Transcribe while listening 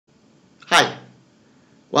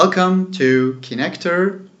Welcome to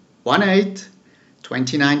Kinector 1.8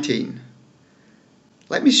 2019.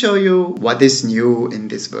 Let me show you what is new in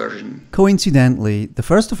this version. Coincidentally, the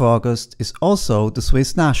 1st of August is also the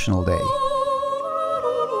Swiss National Day.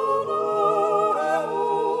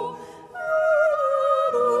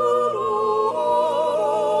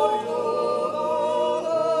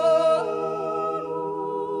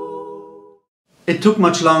 It took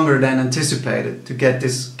much longer than anticipated to get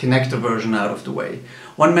this Kinector version out of the way.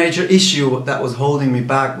 One major issue that was holding me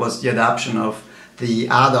back was the adoption of the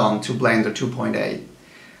add-on to Blender 2.8.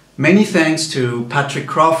 Many thanks to Patrick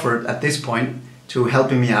Crawford at this point to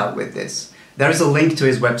helping me out with this. There is a link to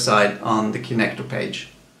his website on the Kinector page.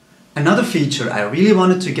 Another feature I really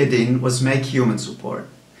wanted to get in was Makehuman support.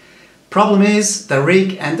 Problem is, the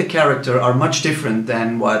rig and the character are much different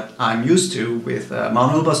than what I'm used to with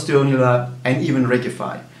MBLab and even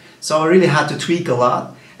Rigify. So I really had to tweak a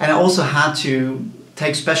lot, and I also had to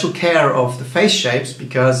take special care of the face shapes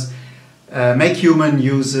because Makehuman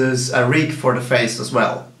uses a rig for the face as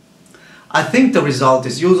well. I think the result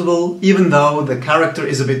is usable, even though the character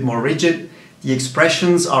is a bit more rigid, the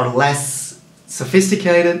expressions are less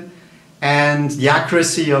sophisticated, and the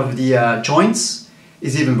accuracy of the joints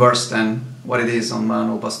is even worse than what it is on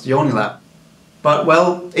MBLab. But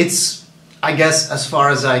well, it's, I guess, as far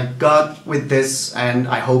as I got with this, and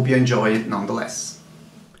I hope you enjoy it nonetheless.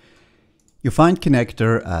 You find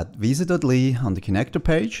Kinector at visa.ly on the Kinector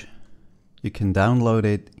page. You can download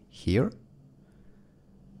it here.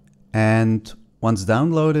 And once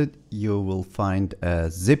downloaded, you will find a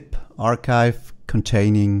zip archive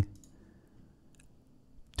containing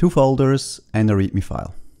 2 folders and a README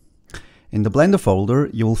file. In the Blender folder,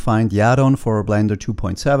 you will find the add-on for Blender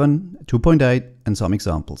 2.7, 2.8 and some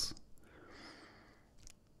examples.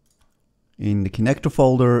 In the Kinector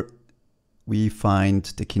folder, we find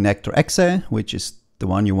the Kinector exe, which is the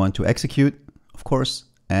one you want to execute, of course,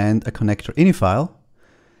 and a Kinector ini file.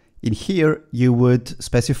 In here, you would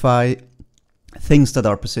specify things that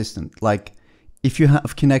are persistent, like if you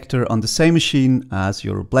have Kinector on the same machine as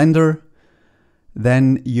your Blender,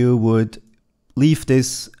 then you would leave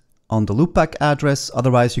this on the loopback address,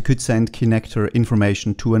 otherwise you could send Kinector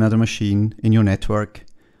information to another machine in your network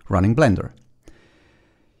running Blender.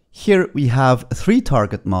 Here we have 3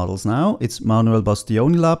 target models now. It's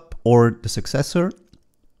MBLab or the successor,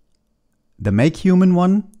 the Makehuman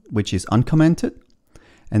one, which is uncommented,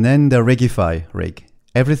 and then the Rigify rig.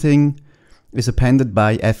 Everything is appended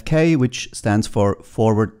by FK, which stands for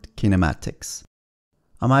forward kinematics.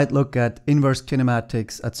 I might look at inverse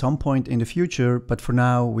kinematics at some point in the future, but for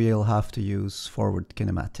now we'll have to use forward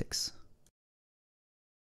kinematics.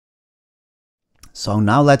 So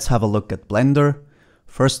now let's have a look at Blender.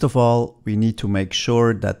 First of all, we need to make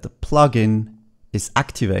sure that the plugin is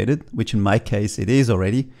activated, which in my case it is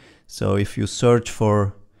already. So if you search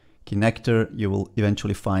for Kinector, you will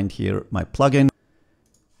eventually find here my plugin.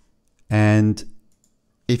 And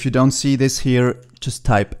if you don't see this here, just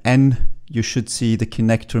type N. You should see the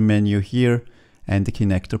Kinector menu here and the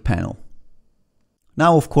Kinector panel.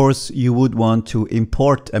 Now, of course, you would want to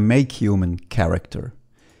import a Makehuman character.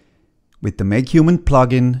 With the Makehuman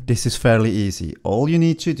plugin, this is fairly easy. All you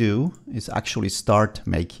need to do is actually start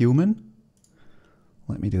Makehuman.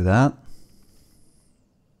 Let me do that.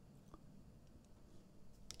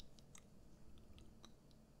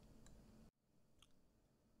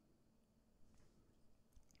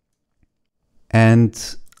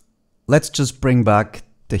 And let's just bring back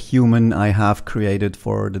the human I have created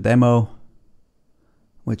for the demo,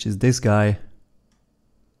 which is this guy.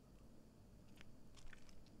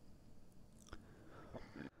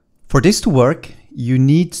 For this to work, you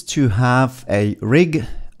need to have a rig.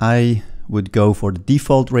 I would go for the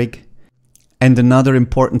default rig. And another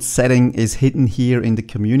important setting is hidden here in the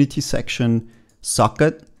community section,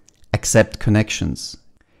 socket, accept connections.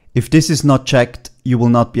 If this is not checked, you will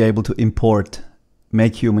not be able to import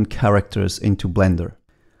Makehuman characters into Blender.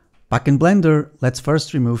 Back in Blender, let's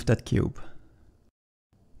first remove that cube.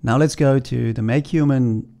 Now let's go to the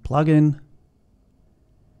Makehuman plugin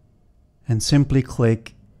and simply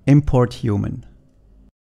click Import Human.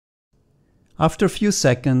 After a few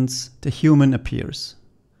seconds, the human appears.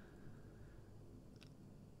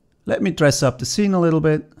 Let me dress up the scene a little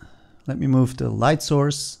bit. Let me move the light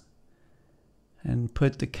source and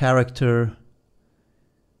put the character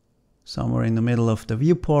somewhere in the middle of the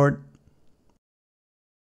viewport.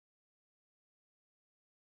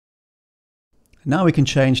 Now we can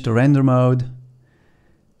change the render mode.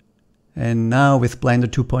 And now with Blender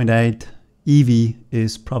 2.8, Eevee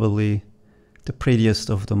is probably the prettiest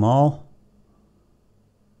of them all.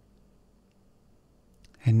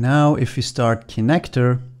 And now if we start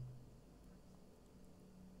Kinector,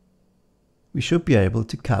 we should be able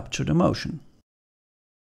to capture the motion.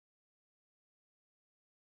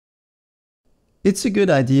 It's a good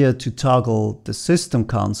idea to toggle the system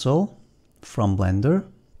console from Blender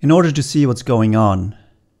in order to see what's going on.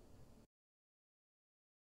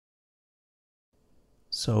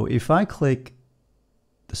 So if I click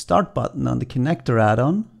the Start button on the Kinector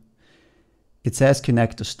add-on, it says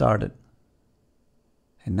Kinector started.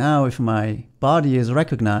 And now if my body is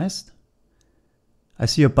recognized, I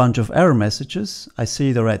see a bunch of error messages, I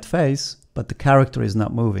see the red face, but the character is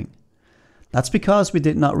not moving. That's because we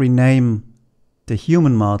did not rename the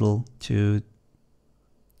human model to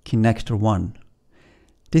Kinector 1.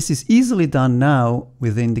 This is easily done now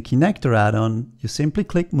within the Kinector add-on. You simply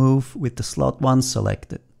click Move with the slot 1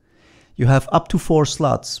 selected. You have up to 4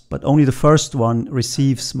 slots, but only the first one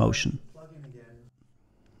receives motion.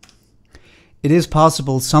 It is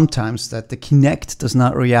possible sometimes that the Kinect does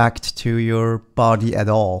not react to your body at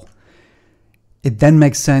all. It then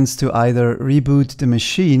makes sense to either reboot the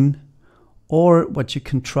machine, or what you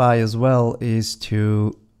can try as well is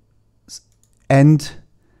to end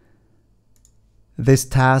this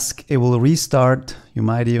task. It will restart. You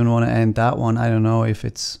might even want to end that one. I don't know if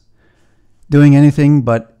it's doing anything,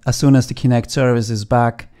 but as soon as the Kinect service is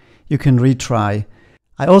back, you can retry.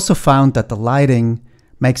 I also found that the lighting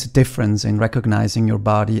makes a difference in recognizing your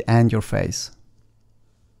body and your face.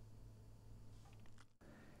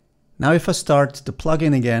 Now if I start the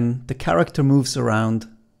plugin again, the character moves around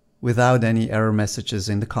without any error messages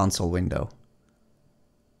in the console window.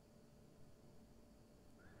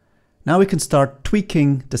 Now we can start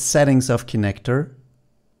tweaking the settings of Kinector.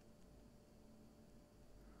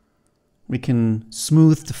 We can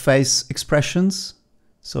smooth the face expressions,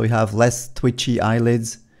 so we have less twitchy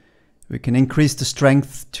eyelids. We can increase the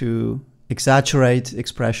strength to exaggerate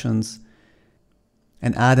expressions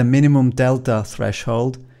and add a minimum delta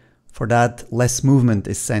threshold. For that, less movement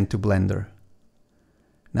is sent to Blender.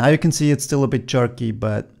 Now you can see it's still a bit jerky,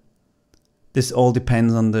 but this all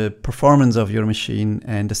depends on the performance of your machine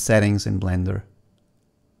and the settings in Blender.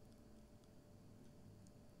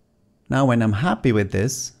 Now when I'm happy with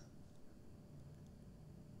this,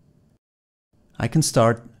 I can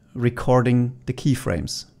start recording the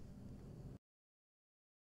keyframes.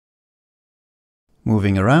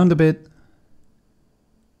 Moving around a bit.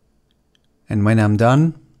 And when I'm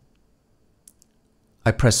done,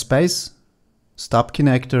 I press space, stop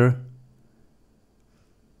Kinector,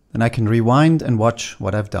 then I can rewind and watch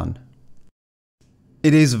what I've done.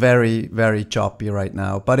 It is very, very choppy right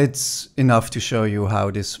now, but it's enough to show you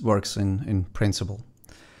how this works in principle.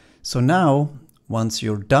 So now, once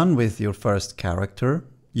you're done with your first character,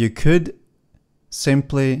 you could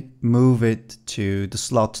simply move it to the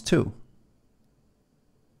slot 2.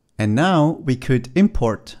 And now we could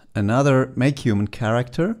import another Makehuman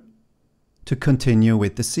character to continue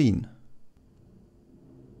with the scene.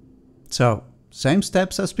 So, same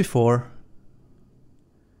steps as before.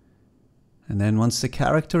 And then once the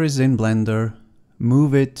character is in Blender,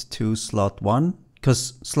 move it to slot 1,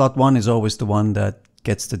 because slot 1 is always the one that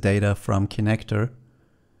gets the data from Kinector.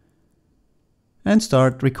 And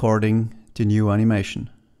start recording the new animation.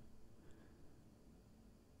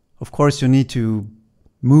 Of course, you need to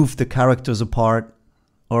move the characters apart,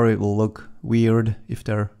 or it will look weird if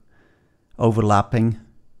they're overlapping.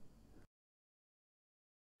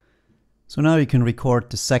 So now you can record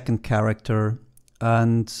the second character,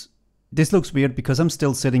 and this looks weird because I'm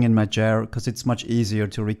still sitting in my chair, because it's much easier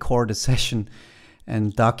to record a session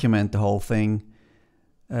and document the whole thing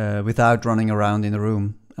without running around in the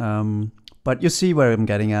room. But you see where I'm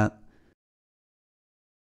getting at.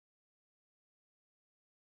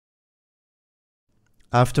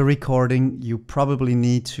 After recording, you probably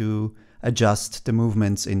need to adjust the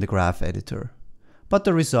movements in the graph editor. But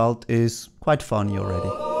the result is quite funny already.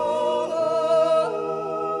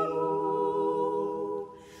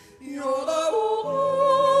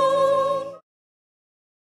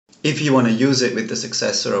 If you want to use it with the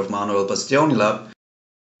successor of Manuel Bastioni-Lab,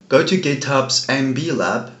 go to GitHub's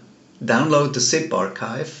MBLab, download the zip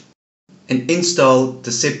archive, and install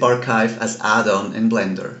the zip archive as add-on in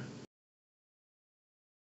Blender.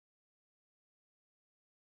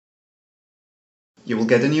 You will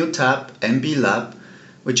get a new tab, MBLab,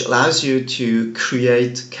 which allows you to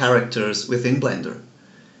create characters within Blender.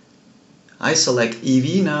 I select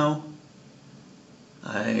Eevee now.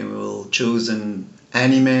 I will choose an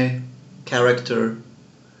anime character,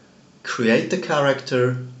 create the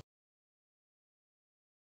character,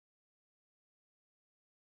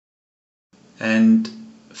 and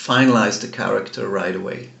finalize the character right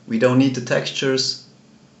away. We don't need the textures,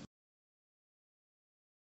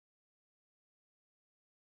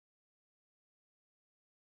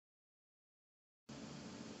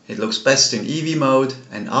 It looks best in EV mode,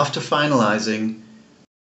 and after finalizing,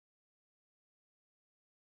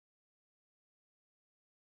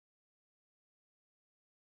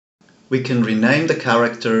 we can rename the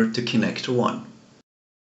character to Kinector 1.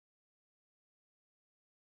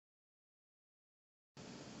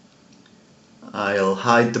 I'll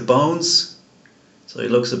hide the bones so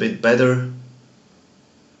it looks a bit better.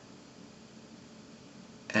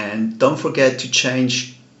 And don't forget to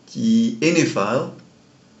change the ini file,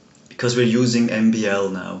 because we're using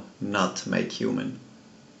MBL now, not Makehuman.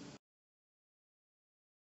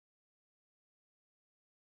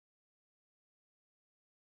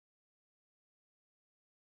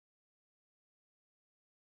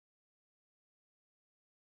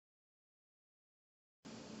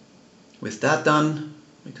 With that done,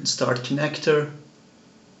 we can start Kinector.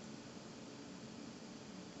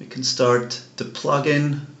 We can start the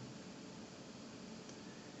plugin.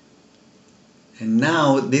 And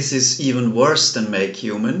now this is even worse than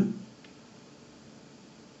Makehuman.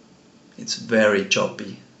 It's very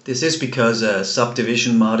choppy. This is because a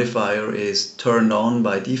subdivision modifier is turned on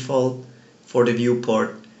by default for the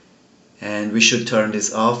viewport, and we should turn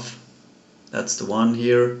this off. That's the one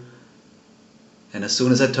here. And as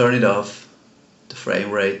soon as I turn it off, the frame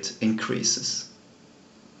rate increases.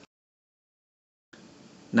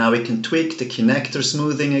 Now we can tweak the Kinector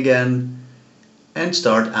smoothing again and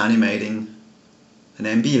start animating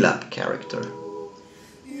an MBLab character.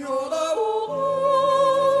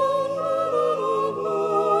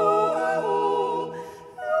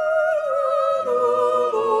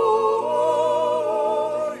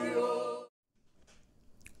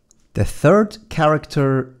 The third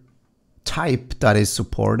character type that is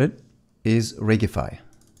supported is Rigify.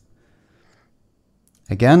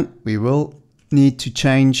 Again, we will need to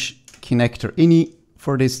change Kinector ini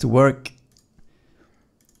for this to work.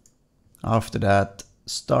 After that,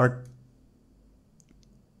 start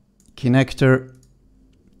Kinector.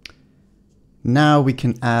 Now we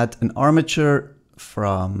can add an armature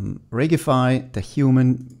from Rigify, the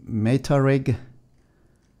human meta rig.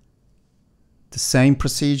 The same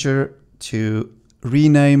procedure to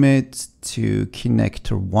rename it to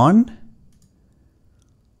Kinector 1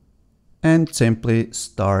 and simply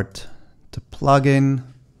start the plugin.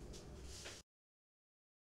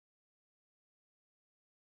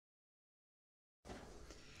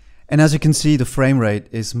 And as you can see, the frame rate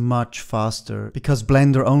is much faster because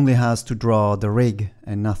Blender only has to draw the rig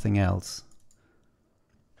and nothing else.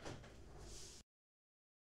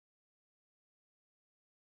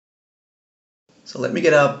 So let me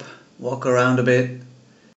get up, walk around a bit,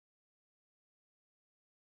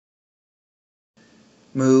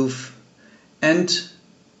 move, and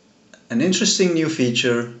an interesting new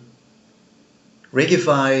feature,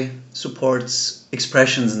 Rigify supports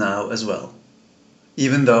expressions now as well,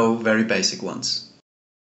 even though very basic ones.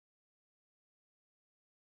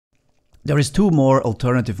 There is two more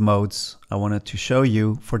alternative modes I wanted to show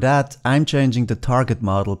you. For that, I'm changing the target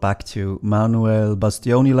model back to Manuel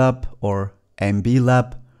Bastioni Lab or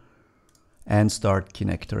MBLab and start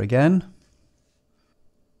Kinector again.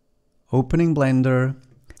 Opening Blender.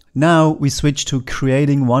 Now we switch to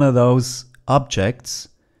creating one of those objects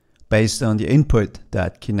based on the input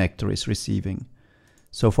that Kinector is receiving.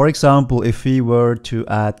 So for example, if we were to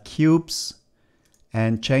add cubes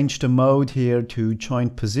and change the mode here to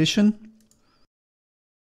joint position.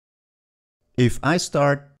 If I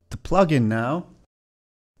start the plugin now,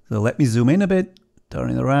 so let me zoom in a bit,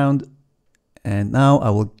 turn it around. And now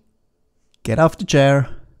I will get off the chair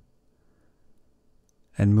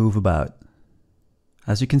and move about.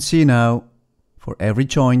 As you can see now, for every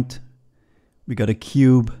joint, we got a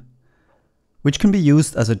cube, which can be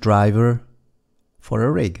used as a driver for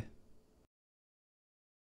a rig.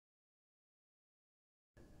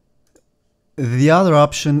 The other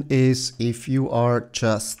option is if you are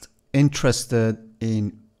just interested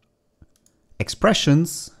in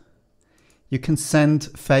expressions, you can send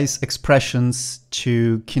face expressions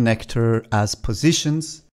to Kinector as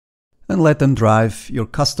positions and let them drive your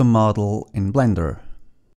custom model in Blender.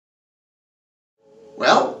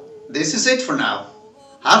 Well, this is it for now.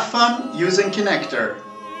 Have fun using Kinector.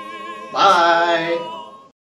 Bye!